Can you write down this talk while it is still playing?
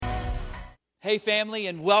Hey family,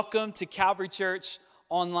 and welcome to Calvary Church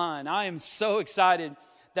Online. I am so excited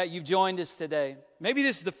that you've joined us today. Maybe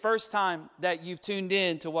this is the first time that you've tuned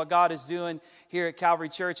in to what God is doing here at Calvary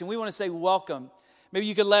Church, and we want to say welcome. Maybe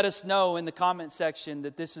you could let us know in the comment section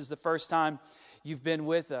that this is the first time you've been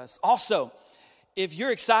with us. Also, if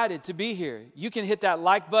you're excited to be here, you can hit that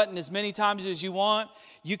like button as many times as you want.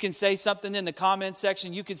 You can say something in the comment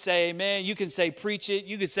section. You can say amen. You can say preach it.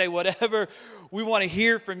 You can say whatever. We want to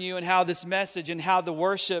hear from you and how this message and how the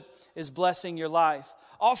worship is blessing your life.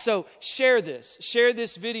 Also, share this. Share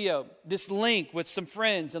this video, this link with some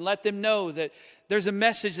friends and let them know that there's a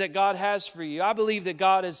message that God has for you. I believe that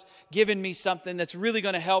God has given me something that's really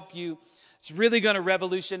going to help you. It's really going to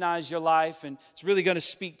revolutionize your life, and it's really going to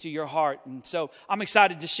speak to your heart. And so I'm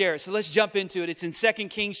excited to share it. So let's jump into it. It's in 2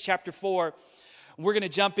 Kings chapter 4. We're going to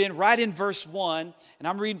jump in right in verse 1, and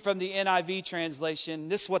I'm reading from the NIV translation.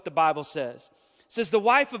 This is what the Bible says. It says, "The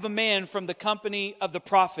wife of a man from the company of the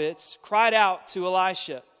prophets cried out to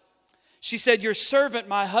Elisha. She said, 'Your servant,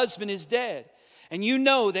 my husband, is dead, and you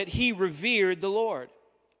know that he revered the Lord.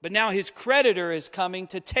 But now his creditor is coming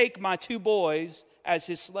to take my 2 boys as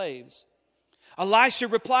his slaves.' Elisha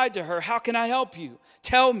replied to her, 'How can I help you?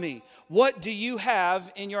 Tell me, what do you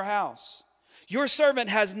have in your house?' 'Your servant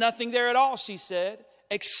has nothing there at all,' she said,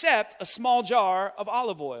 'except a small jar of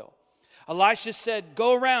olive oil.' Elisha said,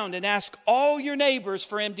 'Go around and ask all your neighbors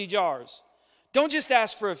for empty jars. Don't just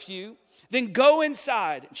ask for a few. Then go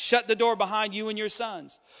inside and shut the door behind you and your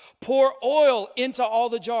sons. Pour oil into all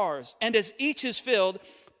the jars, and as each is filled,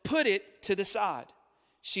 put it to the side.'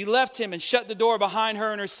 She left him and shut the door behind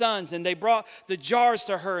her and her sons, and they brought the jars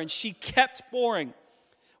to her, and she kept pouring.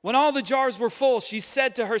 When all the jars were full, she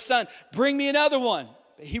said to her son, 'Bring me another one.'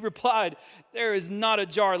 But he replied, 'There is not a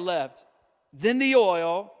jar left.' Then the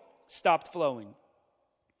oil stopped flowing.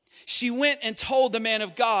 She went and told the man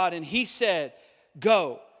of God, and he said,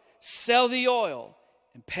 'Go, sell the oil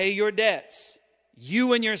and pay your debts.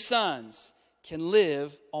 You and your sons can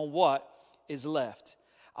live on what is left.'"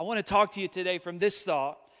 I want to talk to you today from this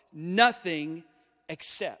thought: nothing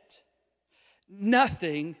except.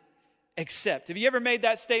 Nothing except. Have you ever made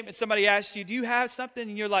that statement? Somebody asks you, "Do you have something?"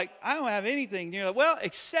 And you're like, "I don't have anything." And you're like, "Well,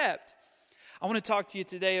 except." I want to talk to you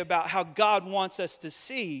today about how God wants us to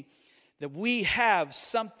see that we have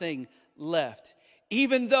something left.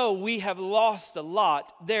 Even though we have lost a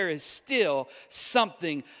lot, there is still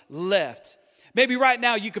something left. Maybe right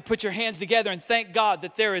now you could put your hands together and thank God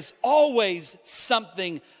that there is always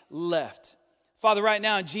something left. Father, right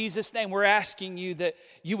now in Jesus' name, we're asking you that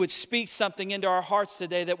you would speak something into our hearts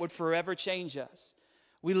today that would forever change us.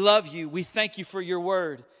 We love you. We thank you for your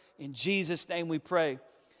word. In Jesus' name we pray.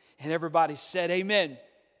 And everybody said amen.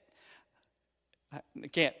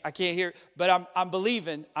 I can't hear, but I'm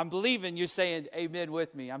believing you're saying amen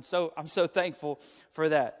with me. I'm so thankful for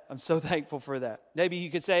that. I'm so thankful for that. Maybe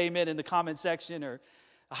you could say amen in the comment section or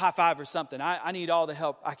a high five or something. I need all the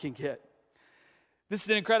help I can get. This is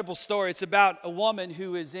an incredible story. It's about a woman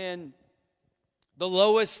who is in the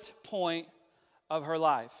lowest point of her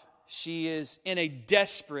life. She is in a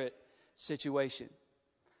desperate situation.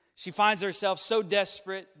 She finds herself so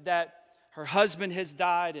desperate that her husband has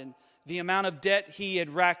died, and the amount of debt he had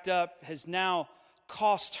racked up has now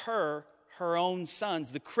cost her her own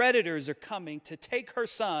sons. The creditors are coming to take her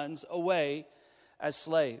sons away as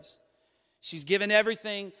slaves. She's given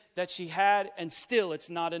everything that she had, and still it's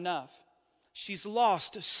not enough. She's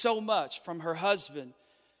lost so much, from her husband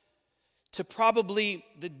to probably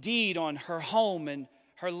the deed on her home and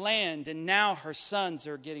her land, and now her sons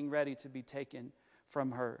are getting ready to be taken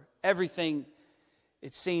from her. Everything,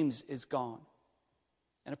 it seems, is gone.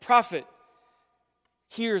 And a prophet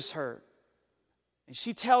hears her, and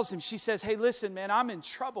she tells him, she says, "Hey, listen, man, I'm in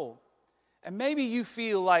trouble." And maybe you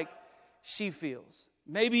feel like she feels.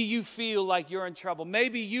 Maybe you feel like you're in trouble.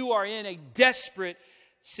 Maybe you are in a desperate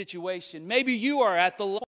situation. Maybe you are at the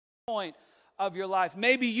low point of your life.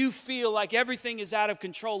 Maybe you feel like everything is out of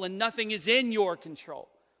control and nothing is in your control.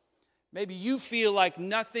 Maybe you feel like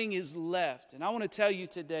nothing is left. And I want to tell you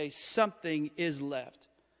today, something is left.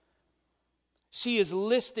 She is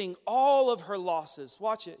listing all of her losses.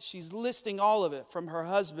 Watch it. She's listing all of it, from her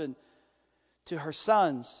husband to her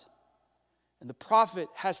sons. And the prophet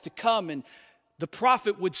has to come, and the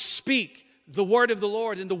prophet would speak the word of the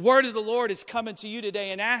Lord. And the word of the Lord is coming to you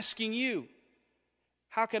today and asking you,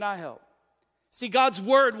 how can I help? See, God's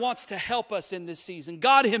word wants to help us in this season.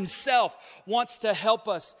 God himself wants to help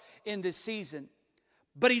us in this season.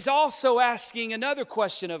 But he's also asking another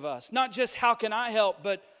question of us. Not just how can I help,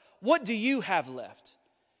 but what do you have left?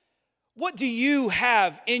 What do you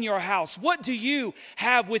have in your house? What do you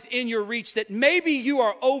have within your reach that maybe you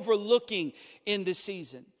are overlooking in this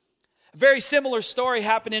season? A very similar story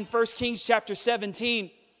happened in 1 Kings chapter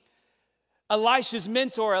 17. Elisha's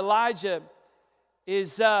mentor, Elijah,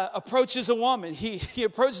 approaches a woman. He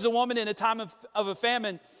approaches a woman in a time of a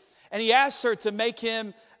famine, and he asks her to make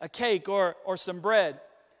him a cake or some bread.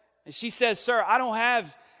 And she says, "Sir, I don't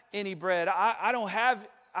have any bread. I don't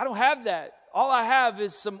have that. All I have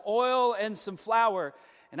is some oil and some flour.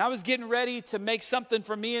 And I was getting ready to make something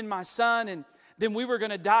for me and my son, and then we were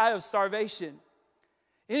going to die of starvation."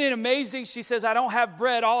 Isn't it amazing? She says, "I don't have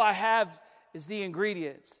bread. All I have is the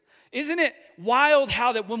ingredients." Isn't it wild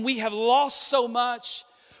how that when we have lost so much,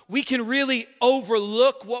 we can really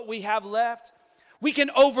overlook what we have left? We can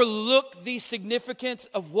overlook the significance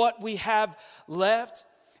of what we have left.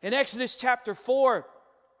 In Exodus chapter 4,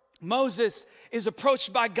 Moses is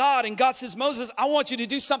approached by God, and God says, "Moses, I want you to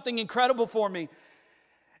do something incredible for me."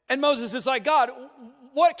 And Moses is like, "God,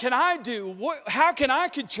 what can I do? How can I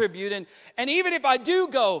contribute? And even if I do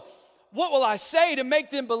go, what will I say to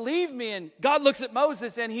make them believe me?" And God looks at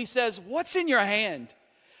Moses and he says, "What's in your hand?"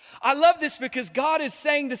 I love this because God is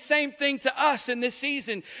saying the same thing to us in this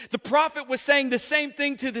season. The prophet was saying the same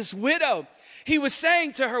thing to this widow. He was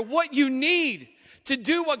saying to her, what you need to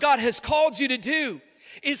do what God has called you to do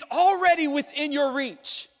is already within your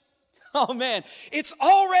reach. Oh man, it's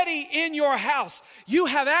already in your house. You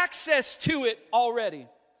have access to it already.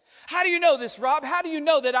 How do you know this, Rob? How do you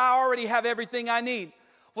know that I already have everything I need?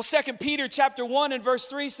 Well, 2 Peter chapter 1 and verse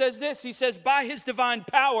 3 says this. He says, "By his divine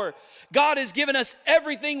power, God has given us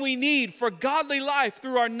everything we need for godly life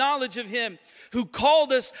through our knowledge of him who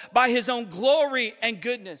called us by his own glory and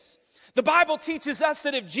goodness." The Bible teaches us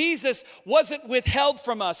that if Jesus wasn't withheld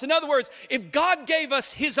from us, in other words, if God gave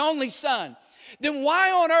us his only son, then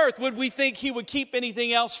why on earth would we think he would keep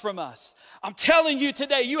anything else from us? I'm telling you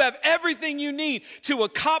today, you have everything you need to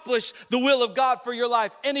accomplish the will of God for your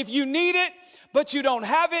life. And if you need it, but you don't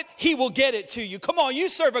have it, he will get it to you. Come on, you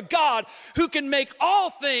serve a God who can make all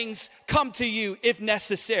things come to you if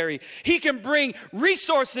necessary. He can bring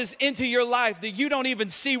resources into your life that you don't even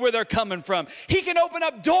see where they're coming from. He can open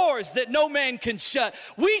up doors that no man can shut.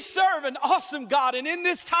 We serve an awesome God, and in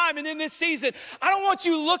this time and in this season, I don't want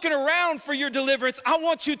you looking around for your deliverance. I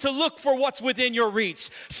want you to look for what's within your reach.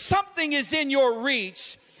 Something is in your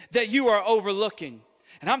reach that you are overlooking.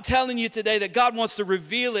 And I'm telling you today that God wants to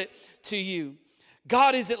reveal it to you.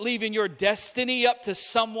 God isn't leaving your destiny up to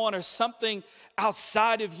someone or something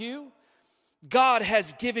outside of you. God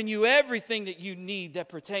has given you everything that you need that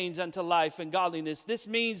pertains unto life and godliness. This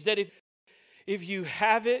means that if you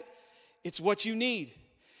have it, it's what you need.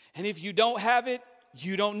 And if you don't have it,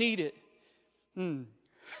 you don't need it.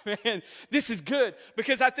 Man, this is good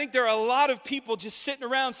because I think there are a lot of people just sitting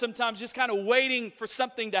around sometimes just kind of waiting for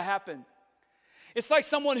something to happen. It's like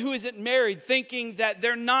someone who isn't married thinking that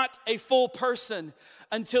they're not a full person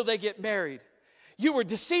until they get married. You were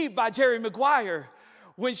deceived by Jerry Maguire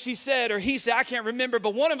when she said, or he said, I can't remember,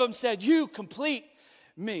 but one of them said, "You complete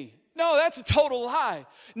me." No, that's a total lie.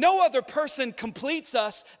 No other person completes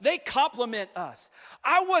us. They complement us.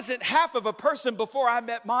 I wasn't half of a person before I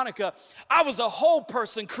met Monica. I was a whole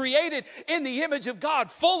person created in the image of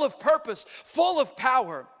God, full of purpose, full of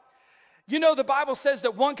power. You know, the Bible says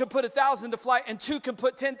that one can put 1,000 to flight and two can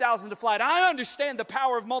put 10,000 to flight. I understand the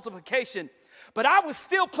power of multiplication, but I was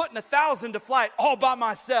still putting 1,000 to flight all by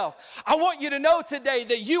myself. I want you to know today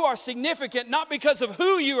that you are significant, not because of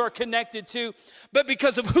who you are connected to, but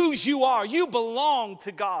because of whose you are. You belong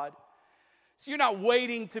to God. So you're not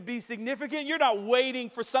waiting to be significant. You're not waiting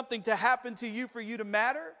for something to happen to you for you to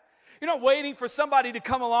matter. You're not waiting for somebody to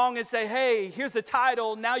come along and say, "Hey, here's a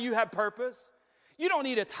title. Now you have purpose." You don't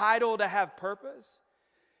need a title to have purpose.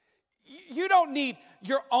 You don't need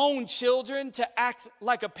your own children to act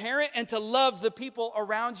like a parent and to love the people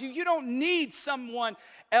around you. You don't need someone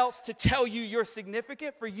else to tell you you're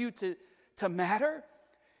significant for you to matter.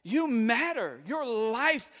 You matter. Your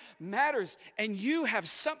life matters. And you have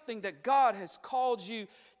something that God has called you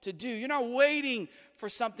to do. You're not waiting for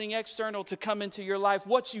something external to come into your life.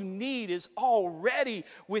 What you need is already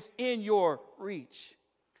within your reach.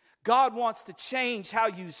 God wants to change how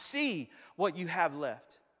you see what you have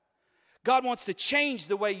left. God wants to change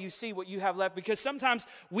the way you see what you have left, because sometimes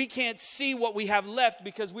we can't see what we have left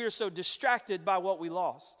because we are so distracted by what we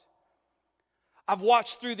lost. I've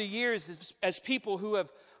watched through the years as people who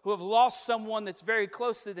have lost someone that's very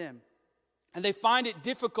close to them, and they find it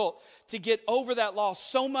difficult to get over that loss,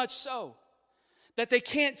 so much so that they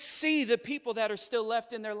can't see the people that are still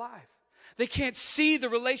left in their life. They can't see the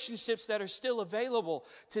relationships that are still available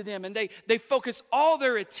to them. And they focus all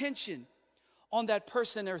their attention on that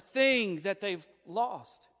person or thing that they've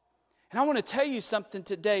lost. And I want to tell you something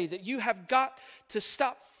today, that you have got to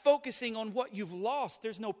stop focusing on what you've lost.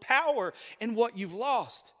 There's no power in what you've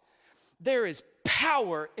lost. There is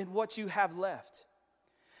power in what you have left.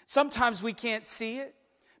 Sometimes we can't see it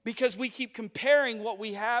because we keep comparing what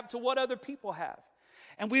we have to what other people have.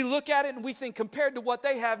 And we look at it and we think, compared to what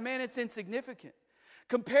they have, man, it's insignificant.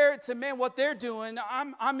 Compare it to, man, what they're doing,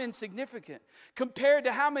 I'm insignificant. Compared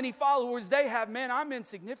to how many followers they have, man, I'm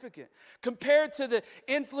insignificant. Compared to the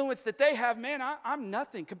influence that they have, man, I'm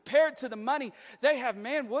nothing. Compared to the money they have,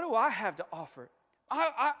 man, what do I have to offer?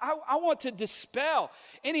 I want to dispel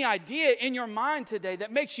any idea in your mind today that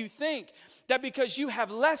makes you think that because you have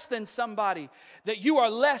less than somebody, that you are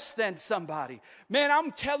less than somebody. Man,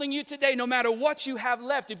 I'm telling you today, no matter what you have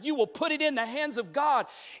left, if you will put it in the hands of God,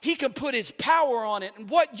 He can put His power on it. And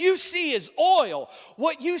what you see is oil.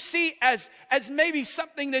 What you see as maybe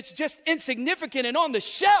something that's just insignificant and on the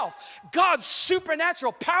shelf, God's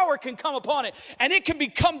supernatural power can come upon it, and it can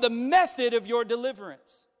become the method of your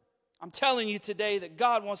deliverance. I'm telling you today that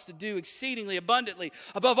God wants to do exceedingly abundantly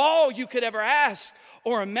above all you could ever ask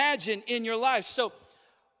or imagine in your life.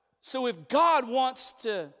 So if God wants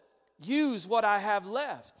to use what I have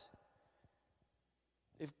left,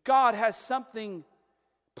 if God has something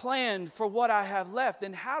planned for what I have left,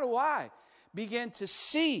 then how do I begin to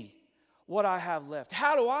see what I have left?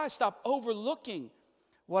 How do I stop overlooking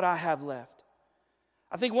what I have left?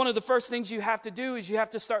 I think one of the first things you have to do is you have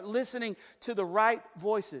to start listening to the right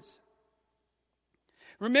voices.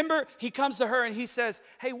 Remember, he comes to her and he says,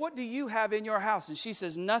 hey, what do you have in your house? And she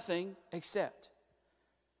says, nothing except.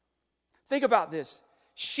 Think about this.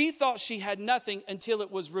 She thought she had nothing until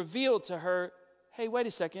it was revealed to her, hey, wait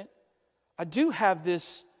a second. I do have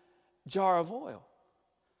this jar of oil.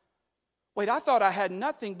 Wait, I thought I had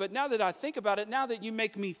nothing, but now that I think about it, now that you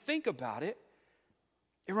make me think about it,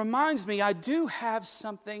 it reminds me I do have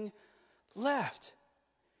something left.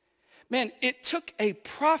 Man, it took a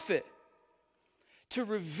prophet to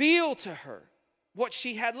reveal to her what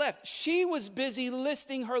she had left. She was busy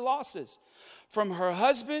listing her losses, from her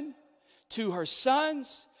husband to her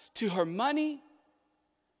sons to her money.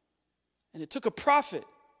 And it took a prophet,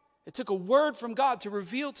 it took a word from God to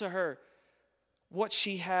reveal to her what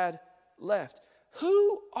she had left.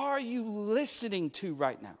 Who are you listening to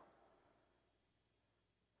right now?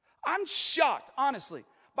 I'm shocked, honestly,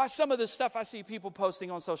 by some of the stuff I see people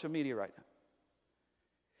posting on social media right now.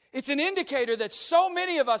 It's an indicator that so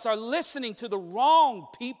many of us are listening to the wrong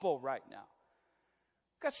people right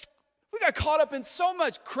now. We got caught up in so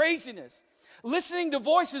much craziness, listening to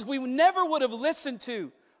voices we never would have listened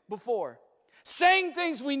to before, saying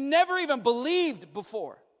things we never even believed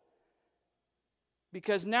before.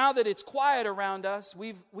 Because now that it's quiet around us,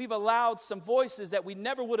 we've allowed some voices that we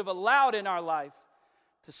never would have allowed in our life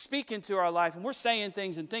to speak into our life, and we're saying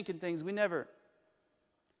things and thinking things we never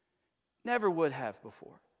would have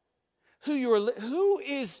before.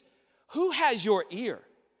 Who has your ear?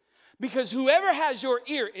 Because whoever has your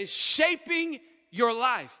ear is shaping your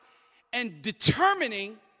life and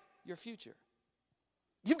determining your future.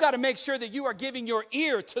 You've got to make sure that you are giving your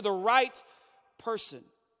ear to the right person.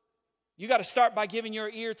 You got to start by giving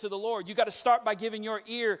your ear to the Lord. You got to start by giving your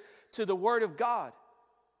ear to the Word of God.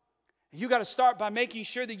 You got to start by making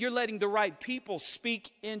sure that you're letting the right people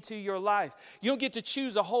speak into your life. You don't get to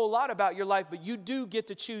choose a whole lot about your life, but you do get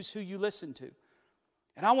to choose who you listen to.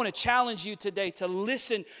 And I want to challenge you today to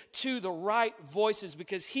listen to the right voices,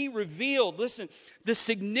 because he revealed, listen, the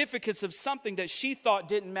significance of something that she thought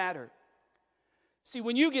didn't matter. See,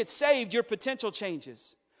 when you get saved, your potential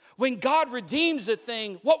changes. When God redeems a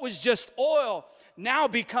thing, what was just oil now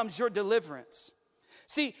becomes your deliverance.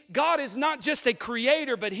 See, God is not just a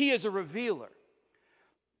creator, but he is a revealer.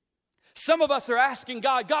 Some of us are asking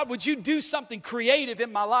God, would you do something creative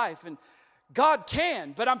in my life? And God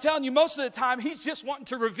can, but I'm telling you, most of the time, he's just wanting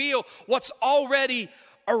to reveal what's already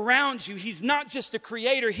around you. He's not just a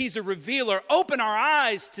creator, he's a revealer. Open our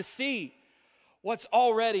eyes to see what's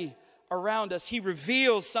already around us. He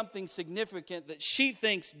reveals something significant that she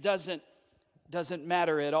thinks doesn't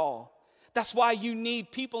matter at all. That's why you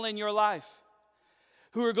need people in your life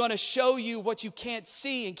who are going to show you what you can't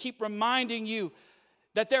see and keep reminding you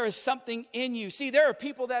that there is something in you. See, there are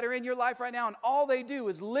people that are in your life right now, and all they do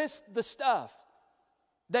is list the stuff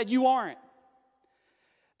that you aren't.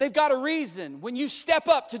 They've got a reason. When you step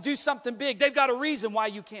up to do something big, they've got a reason why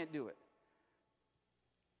you can't do it.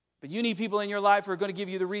 But you need people in your life who are going to give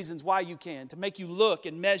you the reasons why you can, to make you look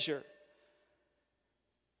and measure.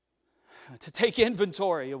 to take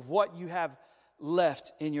inventory of what you have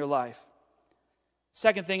left in your life.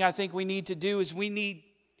 Second thing I think we need to do is we need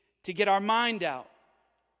to get our mind out.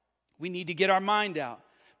 We need to get our mind out.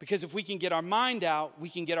 Because if we can get our mind out, we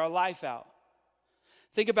can get our life out.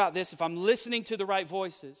 Think about this. If I'm listening to the right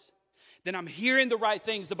voices, then I'm hearing the right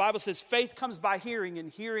things. The Bible says faith comes by hearing, and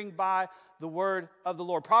hearing by the word of the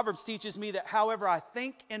Lord. Proverbs teaches me that however I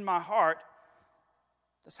think in my heart,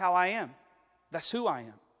 that's how I am. That's who I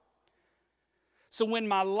am. So when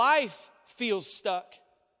my life feels stuck,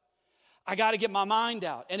 I got to get my mind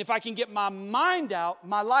out. And if I can get my mind out,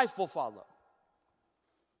 my life will follow.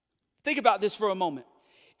 Think about this for a moment.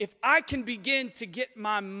 If I can begin to get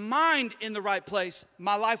my mind in the right place,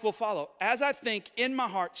 my life will follow. As I think in my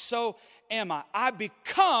heart, so am I. I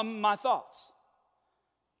become my thoughts.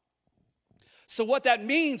 So what that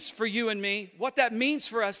means for you and me, what that means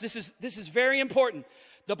for us, this is very important.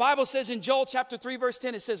 The Bible says in Joel chapter 3, verse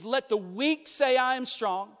 10, it says, let the weak say I am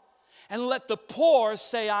strong, and let the poor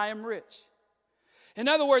say I am rich. In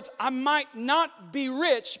other words, I might not be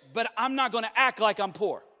rich, but I'm not going to act like I'm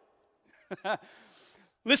poor.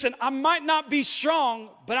 Listen, I might not be strong,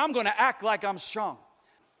 but I'm going to act like I'm strong.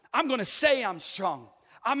 I'm going to say I'm strong.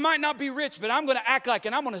 I might not be rich, but I'm going to act like,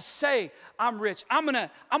 and I'm going to say I'm rich. I'm going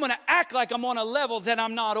to act like I'm on a level that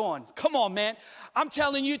I'm not on. Come on, man. I'm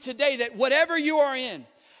telling you today that whatever you are in,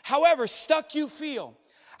 however stuck you feel,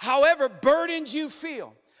 however burdened you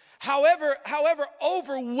feel, however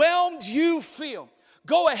overwhelmed you feel,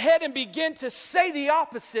 go ahead and begin to say the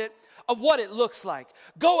opposite of what it looks like.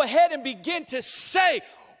 Go ahead and begin to say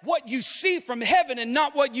what you see from heaven and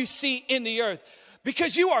not what you see in the earth.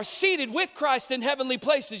 Because you are seated with Christ in heavenly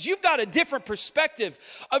places. You've got a different perspective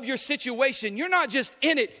of your situation. You're not just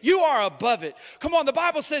in it, you are above it. Come on, the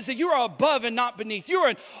Bible says that you are above and not beneath. You're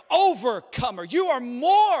an overcomer. You are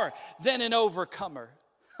more than an overcomer.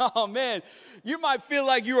 Oh man, you might feel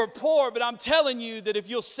like you are poor, but I'm telling you that if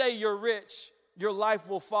you'll say you're rich, your life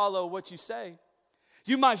will follow what you say.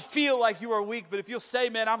 You might feel like you are weak, but if you'll say,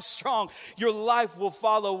 man, I'm strong, your life will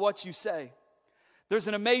follow what you say. There's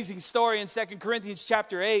an amazing story in 2 Corinthians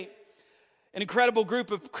chapter 8. An incredible group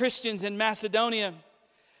of Christians in Macedonia.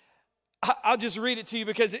 I'll just read it to you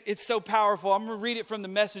because it's so powerful. I'm going to read it from the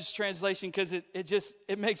Message translation because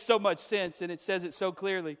it makes so much sense and it says it so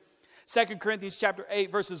clearly. 2 Corinthians chapter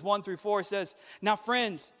 8 verses 1 through 4 says, now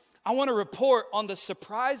friends, I want to report on the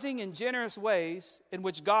surprising and generous ways in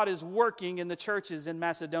which God is working in the churches in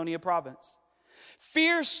Macedonia province.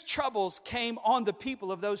 Fierce troubles came on the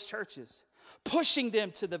people of those churches, pushing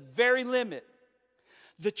them to the very limit.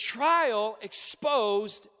 The trial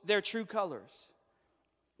exposed their true colors.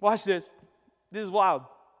 Watch this. This is wild.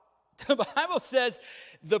 The Bible says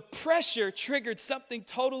the pressure triggered something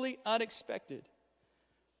totally unexpected.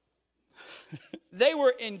 They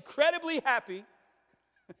were incredibly happy,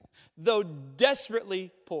 though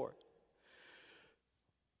desperately poor.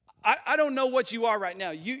 I don't know what you are right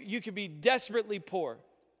now. You could be desperately poor.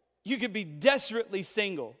 You could be desperately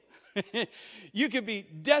single. You could be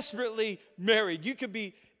desperately married. You could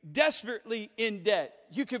be desperately in debt.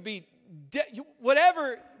 You could be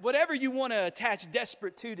whatever you want to attach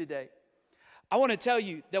desperate to today. I want to tell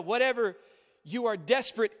you that whatever you are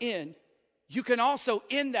desperate in, you can also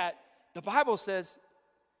in that, the Bible says,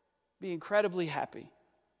 be incredibly happy.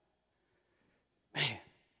 Man,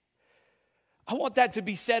 I want that to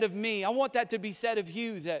be said of me. I want that to be said of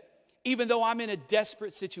you, that even though I'm in a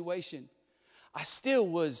desperate situation, I still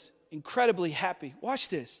was incredibly happy. Watch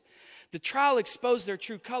this. The trial exposed their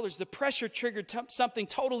true colors. The pressure triggered something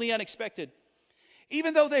totally unexpected.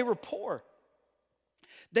 Even though they were poor,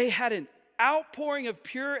 they had an outpouring of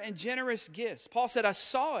pure and generous gifts. Paul said, I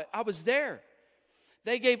saw it. I was there.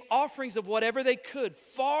 They gave offerings of whatever they could,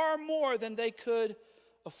 far more than they could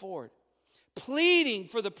afford, pleading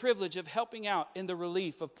for the privilege of helping out in the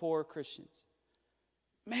relief of poor Christians.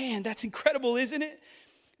 Man, that's incredible, isn't it?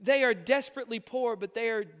 They are desperately poor, but they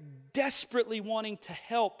are desperately wanting to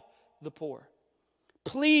help the poor,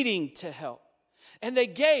 pleading to help. And they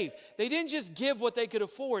gave. They didn't just give what they could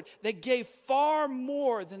afford. They gave far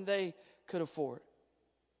more than they could afford.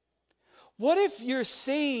 What if you're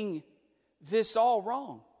seeing this all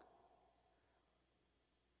wrong?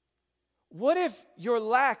 What if your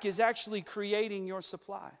lack is actually creating your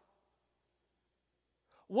supply?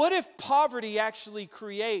 What if poverty actually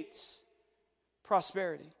creates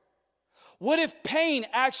prosperity? What if pain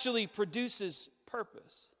actually produces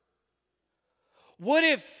purpose? What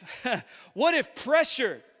if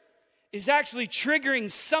pressure is actually triggering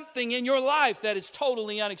something in your life that is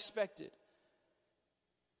totally unexpected?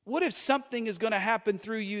 What if something is going to happen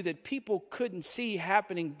through you that people couldn't see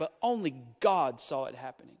happening, but only God saw it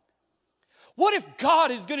happening? What if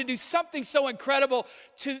God is going to do something so incredible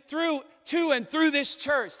to and through this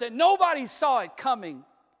church that nobody saw it coming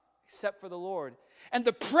except for the Lord? And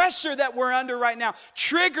the pressure that we're under right now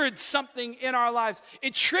triggered something in our lives.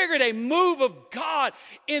 It triggered a move of God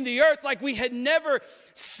in the earth like we had never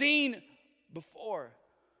seen before.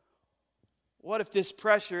 What if this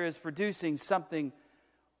pressure is producing something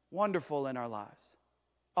wonderful in our lives?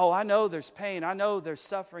 Oh, I know there's pain. I know there's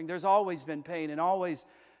suffering. There's always been pain and always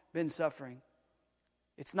been suffering.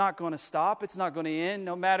 It's not going to stop. It's not going to end.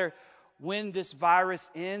 No matter when this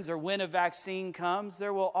virus ends or when a vaccine comes,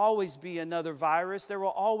 there will always be another virus. There will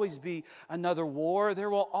always be another war. There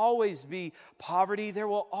will always be poverty. There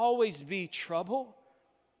will always be trouble.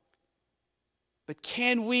 But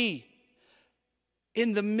can we,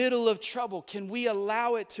 in the middle of trouble, can we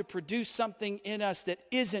allow it to produce something in us that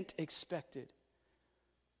isn't expected?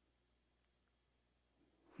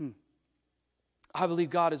 I believe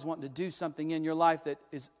God is wanting to do something in your life that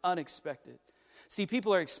is unexpected. See,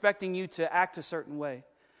 people are expecting you to act a certain way,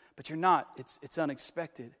 but you're not. It's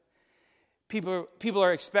unexpected. People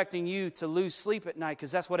are expecting you to lose sleep at night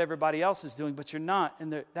because that's what everybody else is doing, but you're not,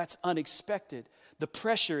 and that's unexpected. The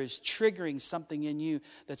pressure is triggering something in you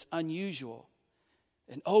that's unusual.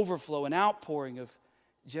 An overflow, an outpouring of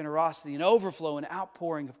generosity, an overflow, an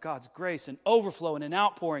outpouring of God's grace, an overflow and an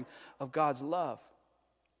outpouring of God's love.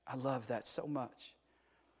 I love that so much.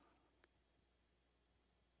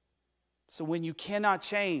 So when you cannot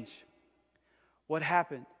change what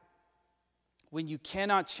happened, when you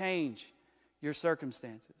cannot change your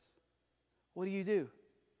circumstances, what do?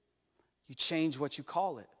 You change what you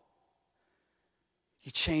call it.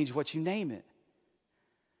 You change what you name it.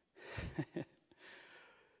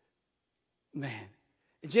 Man,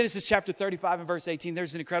 in Genesis chapter 35 and verse 18,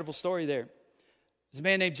 there's an incredible story there. There's a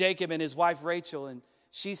man named Jacob and his wife Rachel, and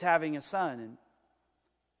she's having a son. And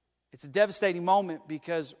it's a devastating moment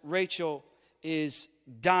because Rachel is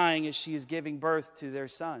dying as she is giving birth to their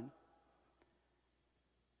son.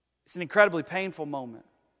 It's an incredibly painful moment.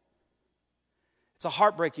 It's a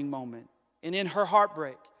heartbreaking moment. And in her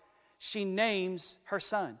heartbreak, she names her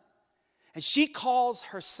son. And she calls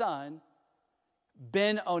her son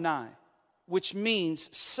Ben-Oni, which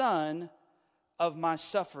means son of my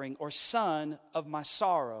suffering or son of my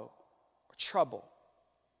sorrow or trouble.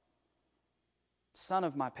 Son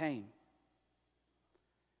of my pain.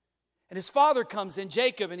 And his father comes in,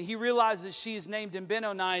 Jacob, and he realizes she is named him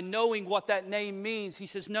Ben-Oni, and knowing what that name means, he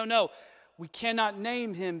says, no, we cannot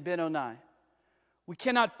name him Ben-Oni. We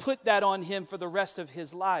cannot put that on him for the rest of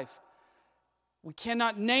his life. We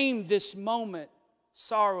cannot name this moment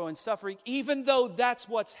sorrow and suffering, even though that's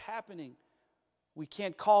what's happening. We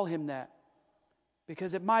can't call him that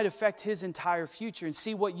because it might affect his entire future. And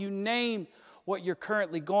see, what you name what you're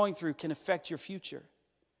currently going through can affect your future.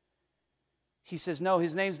 He says, no,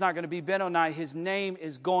 his name's not going to be Ben-Oni. His name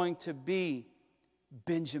is going to be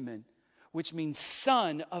Benjamin, which means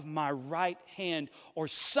son of my right hand or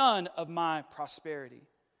son of my prosperity.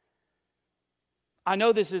 I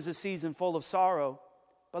know this is a season full of sorrow,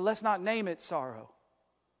 but let's not name it sorrow.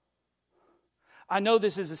 I know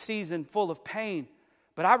this is a season full of pain,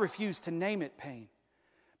 but I refuse to name it pain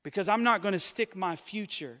because I'm not going to stick my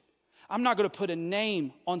future. I'm not going to put a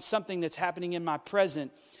name on something that's happening in my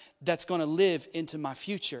present that's going to live into my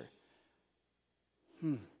future.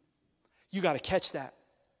 You got to catch that.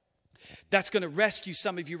 That's going to rescue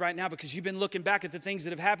some of you right now because you've been looking back at the things that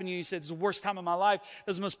have happened to you. You said, it's the worst time of my life. That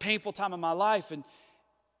was the most painful time of my life. And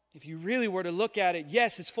if you really were to look at it,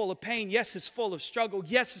 yes, it's full of pain. Yes, it's full of struggle.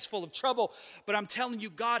 Yes, it's full of trouble. But I'm telling you,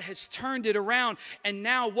 God has turned it around. And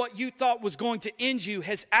now what you thought was going to end you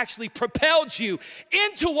has actually propelled you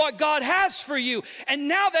into what God has for you. And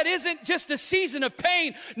now that isn't just a season of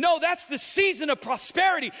pain. No, that's the season of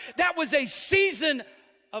prosperity. That was a season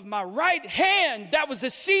of my right hand. That was a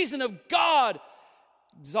season of God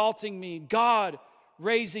exalting me, God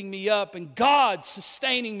raising me up, and God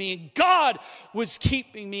sustaining me, and God was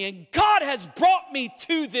keeping me, and God has brought me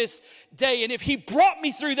to this day. And if He brought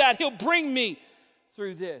me through that, He'll bring me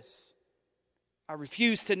through this. I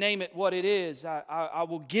refuse to name it what it is. I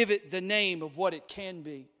will give it the name of what it can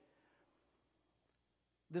be.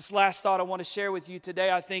 This last thought I want to share with you today,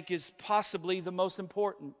 I think, is possibly the most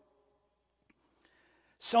important.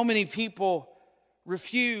 So many people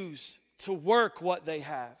refuse to work what they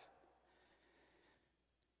have.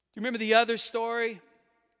 Do you remember the other story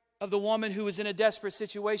of the woman who was in a desperate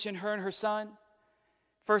situation, her and her son?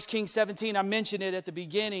 1 Kings 17, I mentioned it at the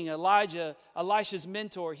beginning. Elisha's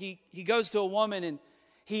mentor, he goes to a woman and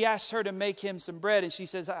he asks her to make him some bread. And she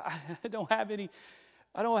says, I don't have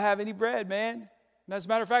any bread, man. As a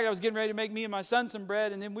matter of fact, I was getting ready to make me and my son some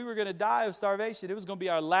bread, and then we were going to die of starvation. It was going to be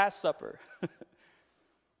our last supper.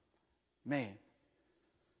 Man.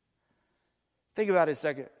 Think about it a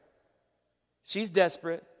second. She's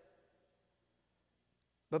desperate.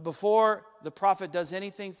 But before the prophet does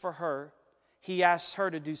anything for her, he asks her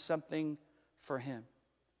to do something for him.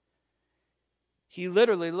 He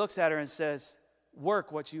literally looks at her and says,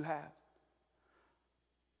 work what you have.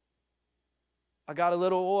 I got a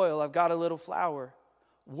little oil. I've got a little flour.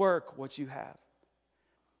 Work what you have.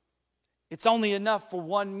 It's only enough for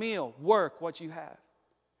one meal. Work what you have.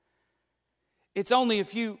 It's only a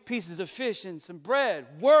few pieces of fish and some bread.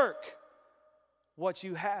 Work what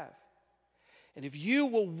you have. And if you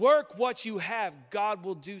will work what you have, God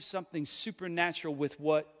will do something supernatural with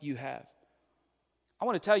what you have. I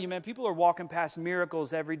want to tell you, man, people are walking past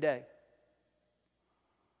miracles every day.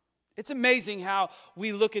 It's amazing how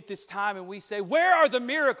we look at this time and we say, where are the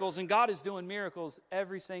miracles? And God is doing miracles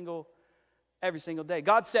every single day.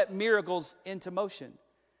 God set miracles into motion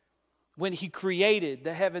when He created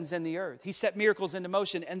the heavens and the earth. He set miracles into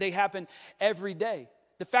motion, and they happen every day.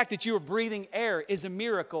 The fact that you are breathing air is a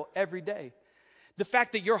miracle every day. The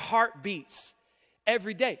fact that your heart beats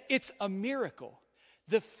every day, it's a miracle.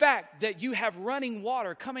 The fact that you have running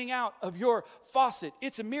water coming out of your faucet,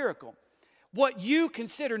 it's a miracle. What you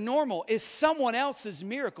consider normal is someone else's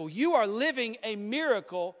miracle. You are living a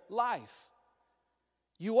miracle life.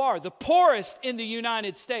 You are. The poorest in the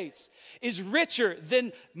United States is richer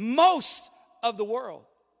than most of the world.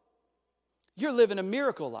 You're living a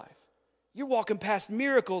miracle life. You're walking past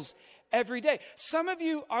miracles every day. Some of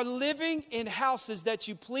you are living in houses that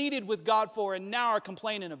you pleaded with God for and now are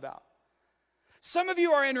complaining about. Some of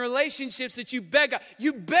you are in relationships that you beg God.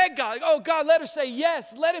 You beg God, oh God, let her say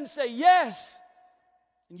yes. Let him say yes.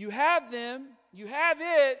 And you have them, you have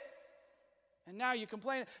it, and now you're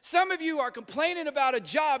complaining. Some of you are complaining about a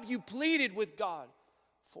job you pleaded with God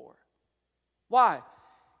for. Why?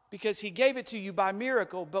 Because He gave it to you by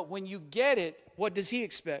miracle, but when you get it, what does He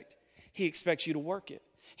expect? He expects you to work it.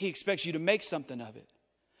 He expects you to make something of it.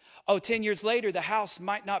 Oh, 10 years later, the house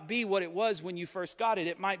might not be what it was when you first got it.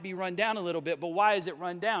 It might be run down a little bit, but why is it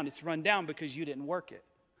run down? It's run down because you didn't work it.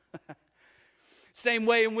 Same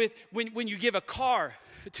way when you give a car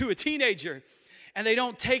to a teenager and they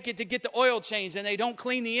don't take it to get the oil changed and they don't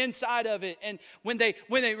clean the inside of it. And when they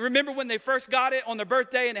remember when they first got it on their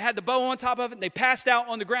birthday and it had the bow on top of it and they passed out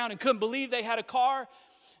on the ground and couldn't believe they had a car.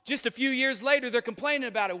 Just a few years later, they're complaining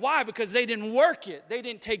about it. Why? Because they didn't work it. They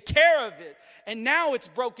didn't take care of it. And now it's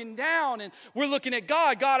broken down. And we're looking at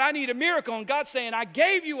God. God, I need a miracle. And God's saying, I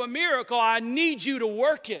gave you a miracle. I need you to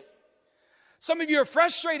work it. Some of you are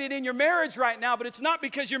frustrated in your marriage right now, but it's not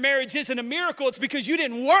because your marriage isn't a miracle. It's because you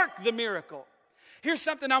didn't work the miracle. Here's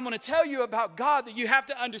something I'm going to tell you about God that you have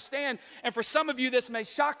to understand. And for some of you, this may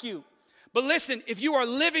shock you. But listen, if you are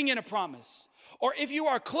living in a promise, or if you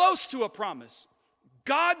are close to a promise,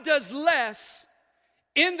 God does less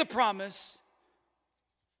in the promise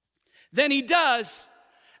than He does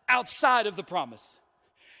outside of the promise.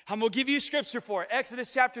 I'm going to give you scripture for it.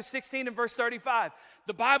 Exodus chapter 16 and verse 35.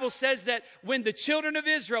 The Bible says that when the children of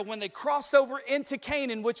Israel, when they crossed over into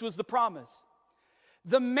Canaan, which was the promise,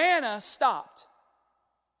 the manna stopped.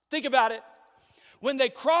 Think about it. When they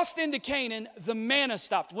crossed into Canaan, the manna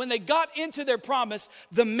stopped. When they got into their promise,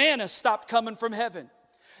 the manna stopped coming from heaven.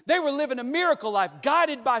 They were living a miracle life,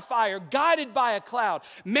 guided by fire, guided by a cloud.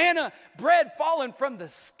 Manna, bread falling from the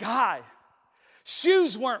sky.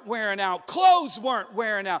 Shoes weren't wearing out. Clothes weren't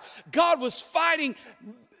wearing out. God was fighting.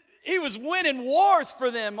 He was winning wars for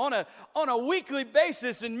them on a weekly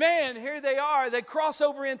basis. And man, here they are. They cross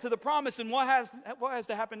over into the promise. And what has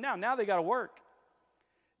to happen now? Now they got to work.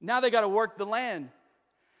 Now they got to work the land.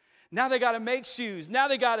 Now they got to make shoes. Now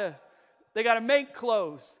they got to make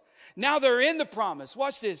clothes. Now they're in the promise.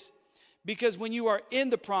 Watch this. Because when you are in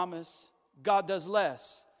the promise, God does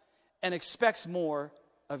less and expects more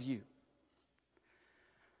of you.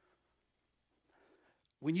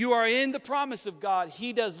 When you are in the promise of God,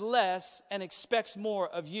 He does less and expects more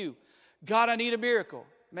of you. God, I need a miracle.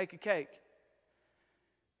 Make a cake.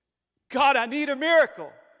 God, I need a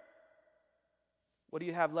miracle. What do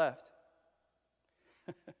you have left?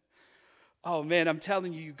 Oh man, I'm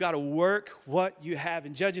telling you, you got to work what you have.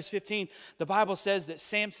 In Judges 15, the Bible says that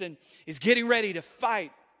Samson is getting ready to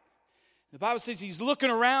fight. The Bible says he's looking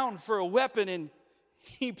around for a weapon and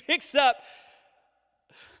he picks up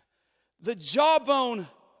the jawbone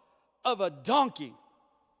of a donkey.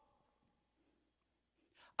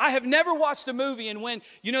 I have never watched a movie and when,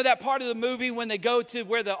 you know that part of the movie when they go to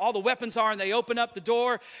where all the weapons are and they open up the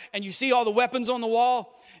door and you see all the weapons on the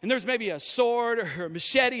wall and there's maybe a sword or a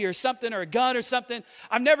machete or something or a gun or something.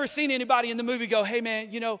 I've never seen anybody in the movie go, hey man,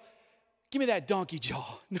 give me that donkey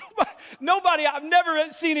jaw. Nobody, I've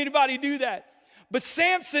never seen anybody do that. But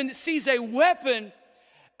Samson sees a weapon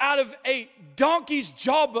out of a donkey's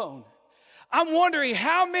jawbone. I'm wondering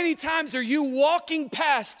how many times are you walking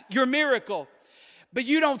past your miracle, but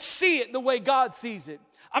you don't see it the way God sees it.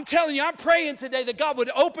 I'm telling you, I'm praying today that God would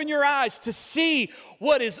open your eyes to see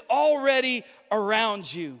what is already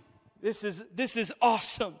around you. This is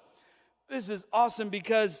awesome. This is awesome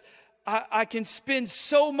because I can spend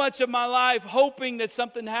so much of my life hoping that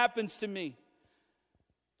something happens to me.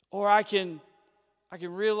 Or I can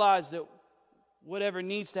realize that whatever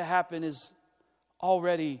needs to happen is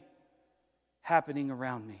already happening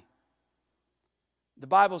around me. The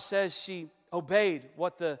Bible says she obeyed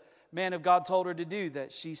what the man of God told her to do,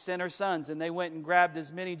 that she sent her sons and they went and grabbed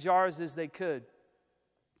as many jars as they could.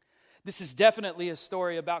 This is definitely a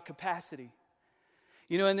story about capacity.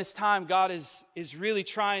 In this time, God is really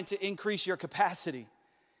trying to increase your capacity.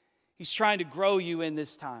 He's trying to grow you in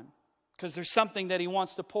this time because there's something that He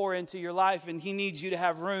wants to pour into your life and He needs you to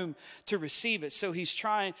have room to receive it. So He's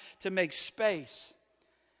trying to make space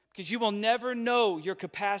because you will never know your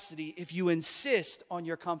capacity if you insist on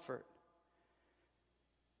your comfort.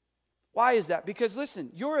 Why is that? Because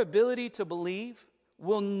listen, your ability to believe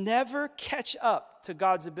will never catch up to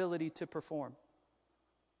God's ability to perform.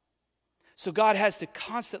 So God has to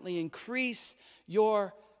constantly increase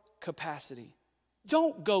your capacity.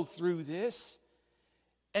 Don't go through this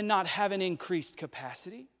and not have an increased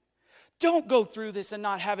capacity. Don't go through this and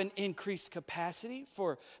not have an increased capacity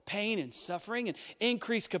for pain and suffering, and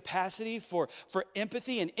increased capacity for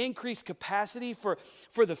empathy, and increased capacity for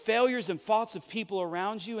the failures and faults of people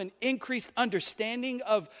around you, and increased understanding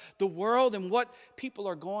of the world and what people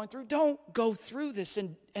are going through. Don't go through this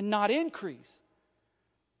and not increase.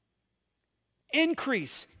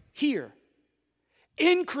 Increase here.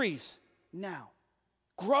 Increase now.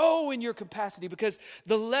 Grow in your capacity, because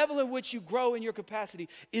the level in which you grow in your capacity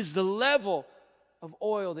is the level of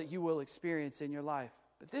oil that you will experience in your life.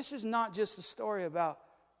 But this is not just a story about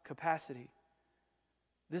capacity.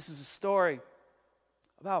 This is a story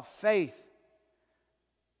about faith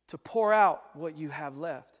to pour out what you have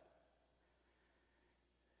left.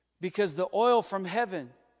 Because the oil from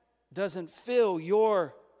heaven doesn't fill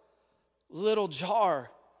your little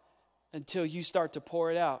jar until you start to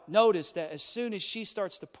pour it out. Notice that as soon as she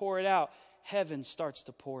starts to pour it out, heaven starts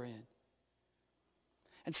to pour in.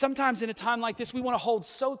 And sometimes in a time like this, we want to hold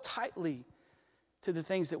so tightly to the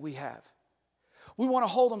things that we have. We want to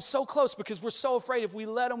hold them so close because we're so afraid if we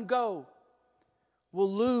let them go,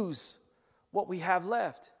 we'll lose what we have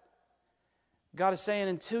left. God is saying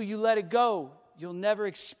until you let it go, you'll never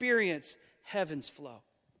experience heaven's flow.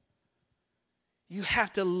 You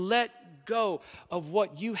have to let go of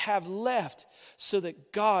what you have left so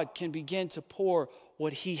that God can begin to pour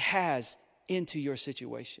what He has into your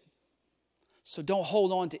situation. So don't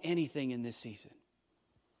hold on to anything in this season.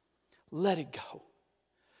 Let it go.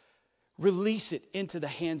 Release it into the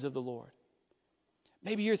hands of the Lord.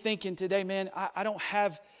 Maybe you're thinking today, man, I don't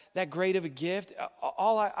have that great of a gift.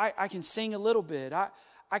 I can sing a little bit.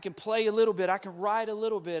 I can play a little bit. I can write a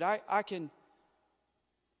little bit. I can...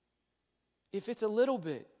 If it's a little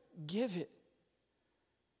bit, give it.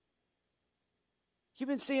 You've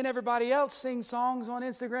been seeing everybody else sing songs on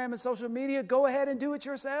Instagram and social media. Go ahead and do it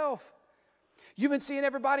yourself. You've been seeing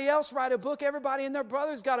everybody else write a book. Everybody and their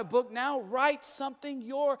brother's got a book now. Write something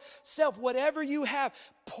yourself. Whatever you have,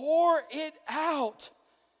 pour it out.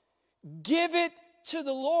 Give it to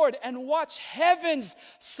the Lord and watch heaven's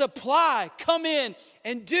supply come in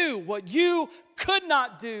and do what you could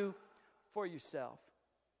not do for yourself.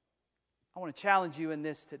 I want to challenge you in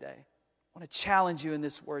this today. I want to challenge you in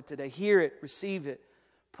this word today. Hear it, receive it,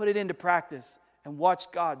 put it into practice, and watch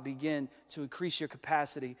God begin to increase your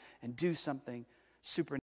capacity and do something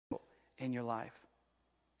supernatural in your life.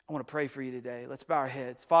 I want to pray for you today. Let's bow our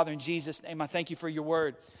heads. Father, in Jesus' name, I thank you for your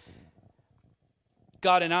word.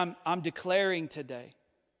 God, and I'm declaring today,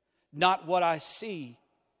 not what I see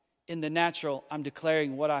in the natural, I'm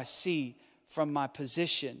declaring what I see from my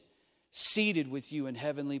position seated with you in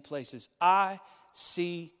heavenly places. I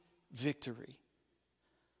see victory.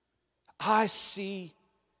 I see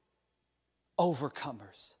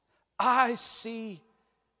overcomers. I see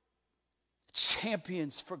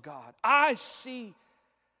champions for God. I see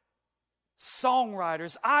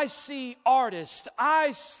songwriters. I see artists.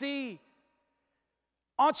 I see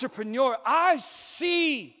entrepreneurs. I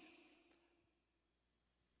see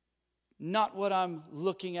not what I'm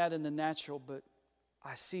looking at in the natural, but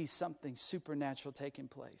I see something supernatural taking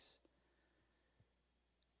place.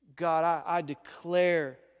 God, I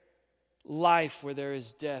declare life where there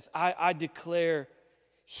is death. I declare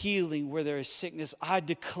healing where there is sickness. I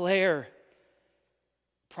declare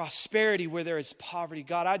prosperity where there is poverty.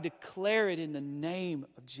 God, I declare it in the name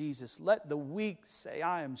of Jesus. Let the weak say,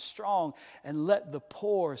 I am strong, and let the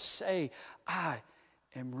poor say, I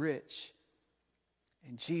am rich.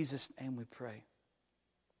 In Jesus' name we pray.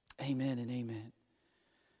 Amen and amen.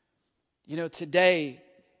 You know, today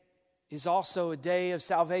is also a day of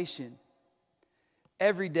salvation.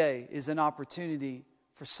 Every day is an opportunity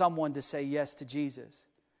for someone to say yes to Jesus.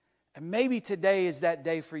 And maybe today is that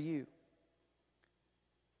day for you.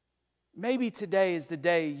 Maybe today is the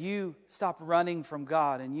day you stop running from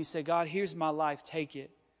God and you say, God, here's my life, take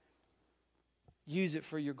it. Use it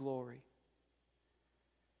for your glory.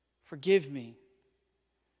 Forgive me.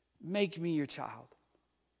 Make me your child.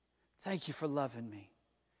 Thank you for loving me.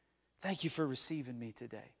 Thank you for receiving me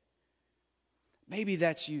today. Maybe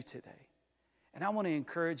that's you today. And I want to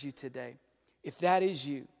encourage you today. If that is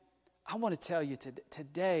you, I want to tell you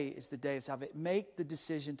today is the day of salvation. Make the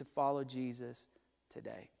decision to follow Jesus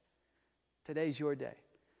today. Today's your day.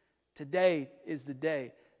 Today is the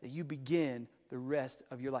day that you begin the rest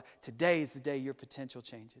of your life. Today is the day your potential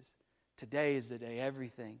changes. Today is the day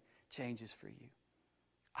everything changes for you.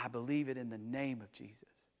 I believe it in the name of Jesus.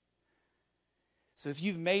 So if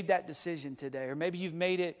you've made that decision today, or maybe you've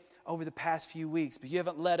made it over the past few weeks, but you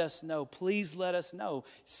haven't let us know, please let us know.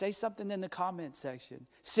 Say something in the comment section.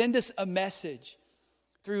 Send us a message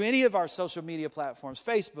through any of our social media platforms,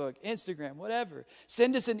 Facebook, Instagram, whatever.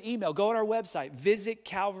 Send us an email. Go on our website,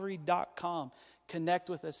 visitcalvary.com. Connect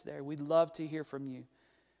with us there. We'd love to hear from you.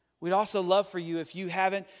 We'd also love for you, if you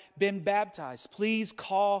haven't been baptized, please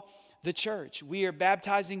call the church. We are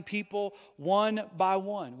baptizing people one by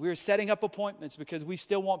one. We're setting up appointments because we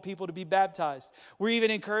still want people to be baptized. We're even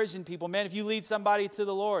encouraging people, man, if you lead somebody to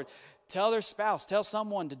the Lord, tell their spouse, tell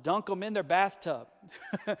someone to dunk them in their bathtub.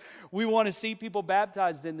 We want to see people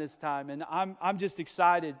baptized in this time, and I'm just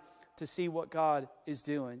excited to see what God is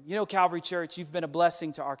doing. You know, Calvary Church, you've been a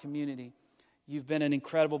blessing to our community. You've been an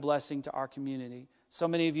incredible blessing to our community. So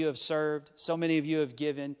many of you have served, so many of you have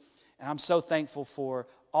given, and I'm so thankful for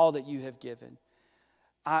all that you have given.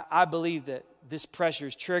 I believe that this pressure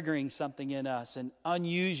is triggering something in us, an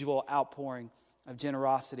unusual outpouring of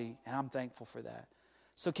generosity, and I'm thankful for that.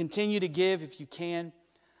 So continue to give if you can.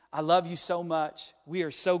 I love you so much. We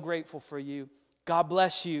are so grateful for you. God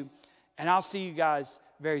bless you, and I'll see you guys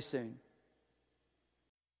very soon.